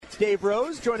Dave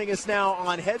Rose joining us now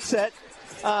on headset.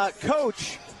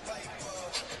 Coach,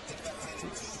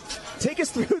 take us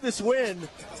through this win.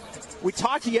 We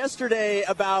talked yesterday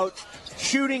about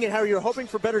shooting and how you're hoping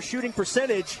for better shooting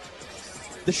percentage.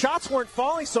 The shots weren't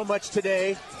falling so much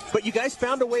today, but you guys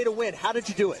found a way to win. How did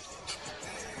you do it?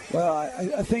 Well,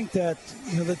 I think that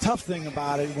the tough thing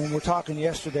about it, when we're talking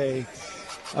yesterday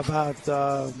about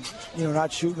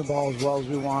not shooting the ball as well as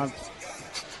we want,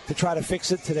 to try to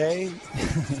fix it today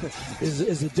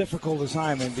is a difficult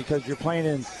assignment because you're playing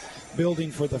in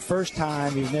building for the first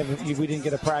time. We didn't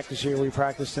get a practice here. We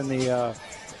practiced in the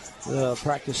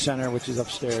practice center, which is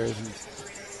upstairs,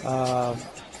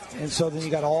 and so then you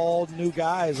got all new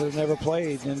guys that have never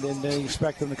played, and they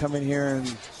expect them to come in here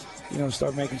and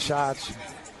start making shots.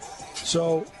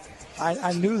 So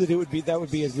I knew that that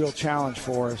would be a real challenge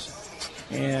for us.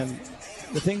 And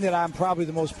the thing that I'm probably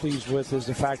the most pleased with is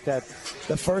the fact that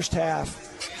the first half,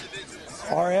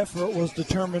 our effort was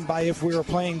determined by if we were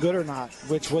playing good or not,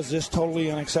 which was just totally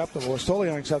unacceptable. It's totally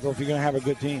unacceptable if you're going to have a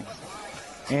good team.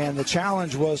 And the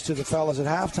challenge was to the fellas at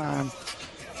halftime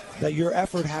that your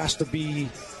effort has to be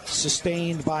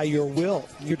sustained by your will,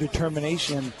 your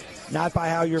determination, not by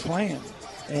how you're playing.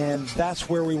 And that's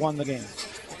where we won the game.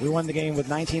 We won the game with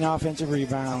 19 offensive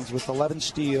rebounds, with 11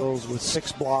 steals, with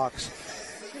 6 blocks,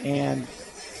 and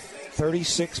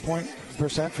 36%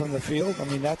 from the field. I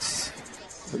mean, that's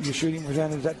your shooting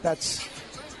percentage. That's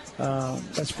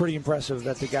pretty impressive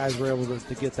that the guys were able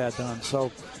to get that done.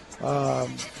 So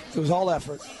it was all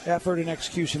effort and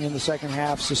execution in the second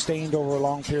half, sustained over a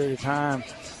long period of time.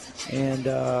 And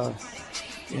our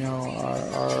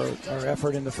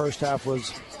effort in the first half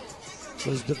was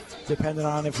dependent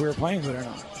on if we were playing good or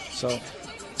not. So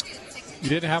you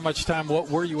didn't have much time. What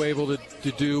were you able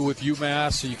to do with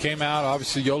UMass? So you came out.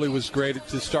 Obviously, Yoli was great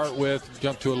to start with,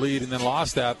 jumped to a lead, and then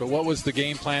lost that. But what was the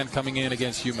game plan coming in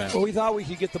against UMass? Well, we thought we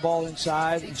could get the ball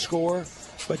inside and score.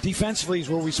 But defensively is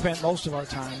where we spent most of our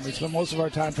time. We spent most of our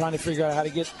time trying to figure out how to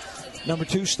get number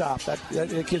 2 stopped. That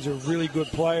kid's a really good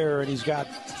player, and he's got,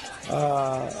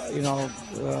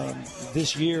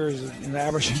 this year is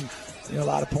averaging a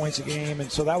lot of points a game.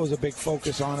 And so that was a big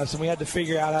focus on us. And we had to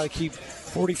figure out how to keep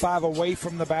 45 away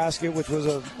from the basket, which was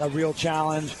a real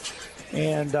challenge.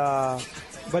 And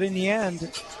but in the end,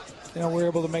 we were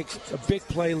able to make a big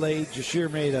play late.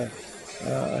 Jashir made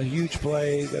a huge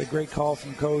play, a great call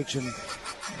from coach, and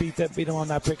beat him on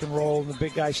that pick and roll. And the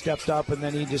big guy stepped up, and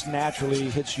then he just naturally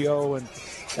hits Yo, and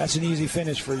that's an easy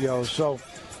finish for Yo. So,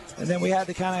 and then we had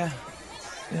to kind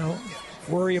of,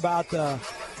 worry about the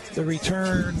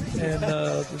return and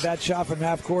that shot from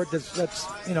half court that's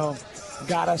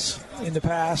got us in the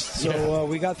past. So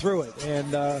we got through it.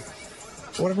 And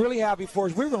what I'm really happy for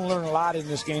is we're going to learn a lot in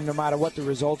this game no matter what the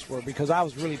results were, because I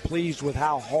was really pleased with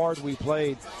how hard we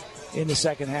played in the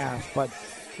second half. But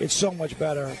it's so much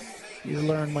better. You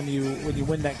learn when you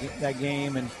win that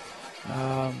game, and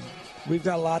we've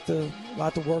got a lot to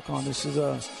work on. This is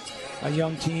a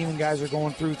young team, and guys are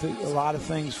going through a lot of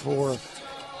things for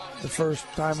the first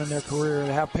time in their career.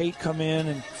 To have Pate come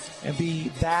in and be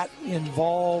that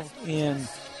involved in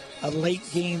a late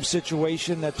game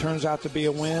situation that turns out to be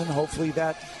a win. Hopefully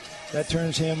that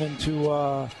turns him into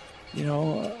a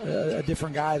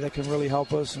different guy that can really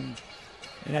help us. And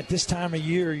at this time of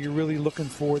year, you're really looking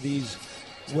for these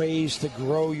ways to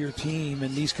grow your team,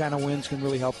 and these kind of wins can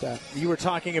really help that. You were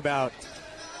talking about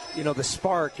the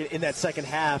spark in that second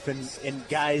half and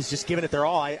guys just giving it their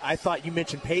all. I thought you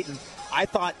mentioned Peyton. I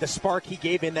thought the spark he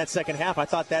gave in that second half, I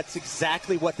thought that's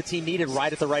exactly what the team needed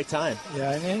right at the right time.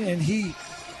 Yeah, and he,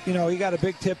 he got a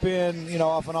big tip in,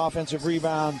 off an offensive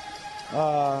rebound,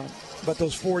 but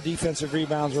those 4 defensive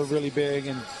rebounds were really big,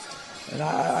 and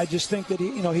I just think that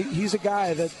he's a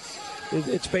guy that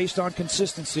it's based on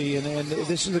consistency, and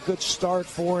this is a good start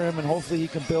for him, and hopefully he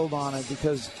can build on it,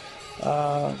 because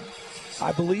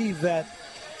I believe that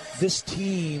this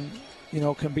team,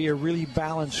 can be a really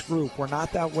balanced group. We're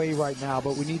not that way right now,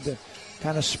 but we need to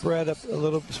kind of spread out a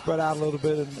little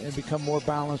bit and become more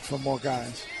balanced for more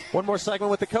guys. One more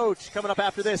segment with the coach coming up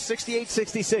after this.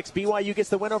 68-66, BYU gets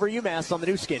the win over UMass on the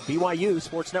new skin, BYU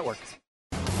Sports Network.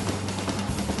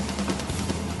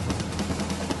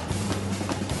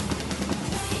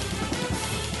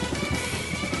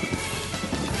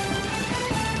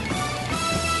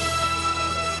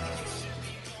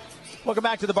 Welcome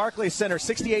back to the Barclays Center.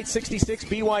 68-66,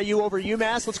 BYU over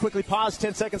UMass. Let's quickly pause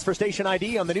 10 seconds for station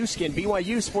ID on the new skin,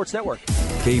 BYU Sports Network.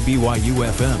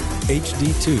 KBYU-FM,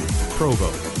 HD2, Provo.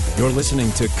 You're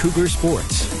listening to Cougar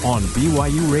Sports on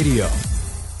BYU Radio.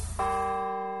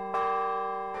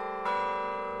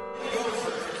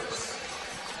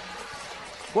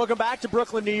 Welcome back to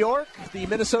Brooklyn, New York. The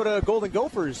Minnesota Golden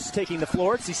Gophers taking the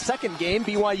floor. It's the second game.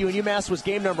 BYU and UMass was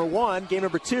game number 1. Game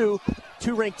number 2,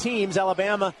 two ranked teams,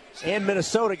 Alabama and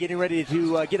Minnesota, getting ready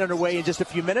to get underway in just a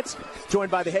few minutes.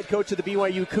 Joined by the head coach of the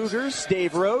BYU Cougars,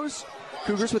 Dave Rose.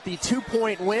 Cougars with the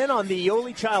 2-point win on the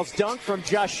Yoli Childs dunk from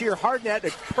Jahshire Hardnett, a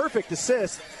perfect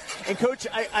assist. And, Coach,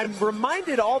 I'm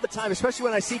reminded all the time, especially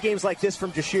when I see games like this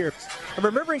from Jahshire, I'm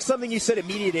remembering something you said at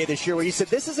Media Day this year where you said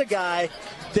this is a guy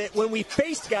that when we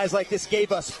faced guys like this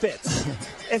gave us fits.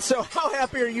 And so how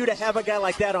happy are you to have a guy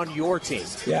like that on your team?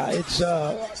 Yeah, it's.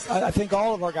 I think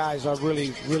all of our guys are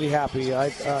really, really happy.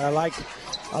 I like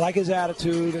his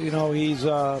attitude. You know, he's.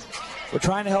 We're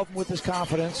trying to help him with his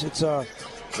confidence.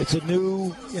 It's a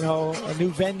new, a new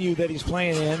venue that he's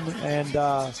playing in, and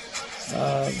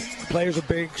players are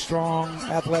big, strong,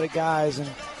 athletic guys, and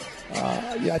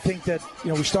I think that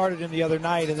we started him the other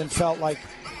night, and then felt like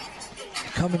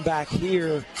coming back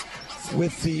here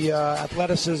with the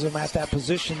athleticism at that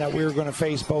position that we were going to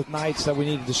face both nights, that we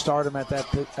needed to start him at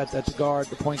the guard,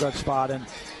 the point guard spot,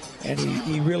 and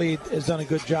he really has done a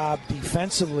good job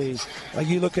defensively. Like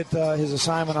you look at his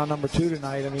assignment on number 2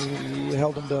 tonight. I mean, he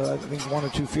held him to, I think, 1 or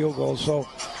 2 field goals. So,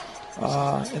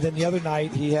 and then the other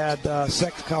night he had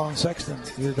Colin Sexton.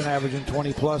 He's been averaging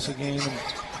 20-plus a game and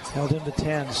held him to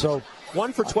 10. So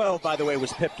 1 for 12, by the way,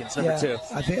 was Pipkins, number 2.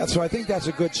 I think that's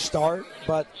a good start.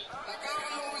 But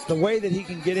the way that he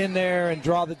can get in there and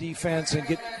draw the defense and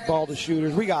get ball to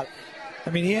shooters, we got it. I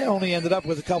mean, he only ended up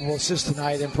with a couple of assists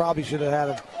tonight and probably should have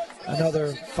had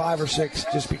another 5 or 6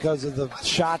 just because of the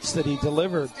shots that he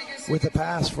delivered with the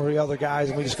pass for the other guys,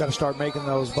 and we just got to start making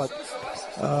those. But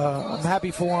I'm happy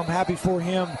for him, happy for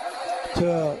him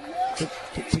to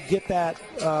get that,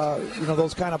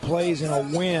 those kind of plays in a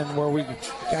win where we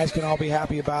guys can all be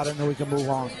happy about it and then we can move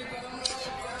on.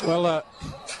 Well, a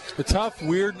tough,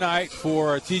 weird night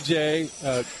for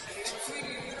TJ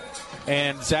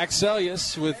and Zach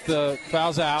Sellius with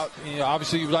fouls out.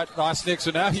 Obviously, you've lost Nick, so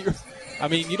now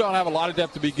you don't have a lot of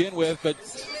depth to begin with, but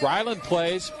Ryland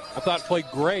plays. I thought played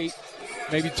great.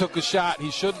 Maybe took a shot he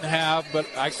shouldn't have, but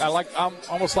I'm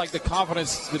almost like the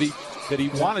confidence that he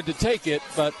wanted to take it.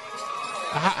 But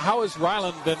how has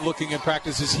Ryland been looking in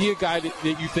practice? Is he a guy that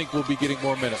you think will be getting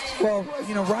more minutes? Well,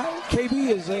 Ryland, KB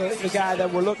is the guy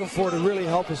that we're looking for to really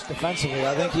help us defensively.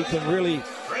 I think he can really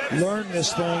learn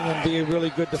this thing and be a really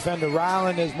good defender.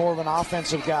 Ryland is more of an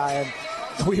offensive guy,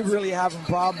 and we really having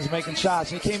problems making shots.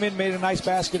 He came in, made a nice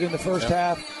basket in the first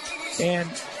half, and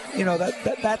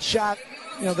that shot,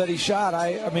 that he shot.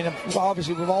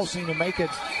 Obviously we've all seen him make it,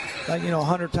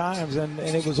 100 times, and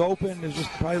it was open. It was just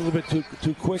probably a little bit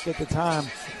too quick at the time,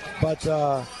 but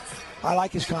I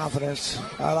like his confidence.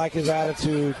 I like his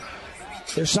attitude.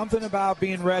 There's something about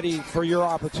being ready for your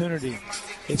opportunity.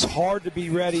 It's hard to be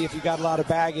ready if you got a lot of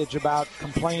baggage about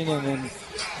complaining and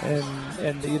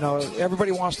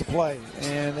everybody wants to play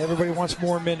and everybody wants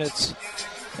more minutes,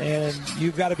 and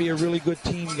you've got to be a really good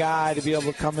team guy to be able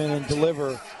to come in and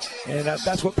deliver, and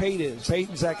that's what Pate is.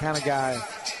 Peyton's that kind of guy.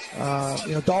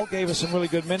 Dalt gave us some really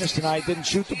good minutes tonight. Didn't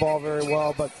shoot the ball very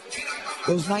well, but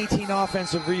those 19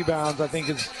 offensive rebounds, I think,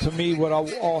 is to me what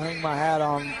I'll hang my hat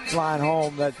on flying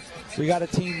home. That we got a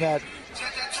team that,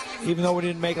 even though we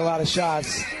didn't make a lot of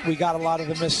shots, we got a lot of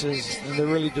the misses, and they're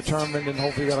really determined, and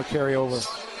hopefully that'll carry over.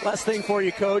 Last thing for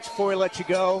you, Coach, before we let you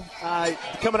go.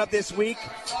 Coming up this week,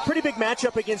 pretty big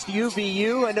matchup against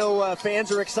UVU. I know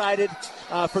fans are excited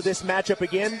for this matchup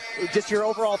again. Just your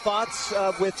overall thoughts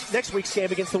with next week's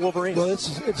game against the Wolverines. Well,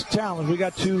 it's a challenge. We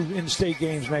got 2 in-state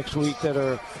games next week that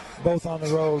are both on the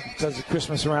road because of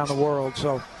Christmas around the world.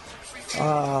 So,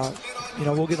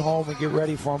 we'll get home and get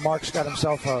ready for him. Mark's got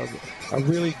himself a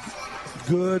really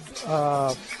good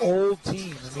old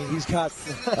team. I mean, he's got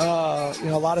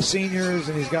a lot of seniors,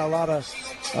 and he's got a lot of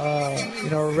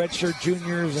redshirt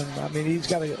juniors, and I mean, he's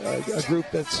got a group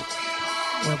that's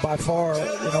by far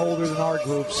older than our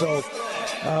group. So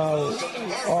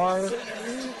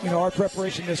our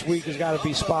preparation this week has got to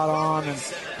be spot on, and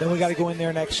then we got to go in there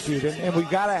and execute, and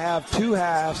we've got to have 2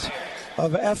 halves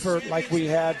of effort like we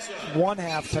had 1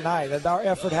 half tonight. And our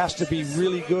effort has to be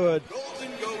really good,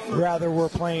 whether we're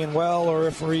playing well or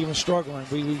if we're even struggling.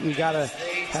 We got to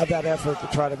have that effort to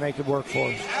try to make it work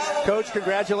for us. Coach,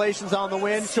 congratulations on the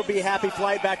win. She'll be a happy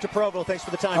flight back to Provo. Thanks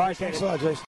for the time. All right, thanks a lot, Jason.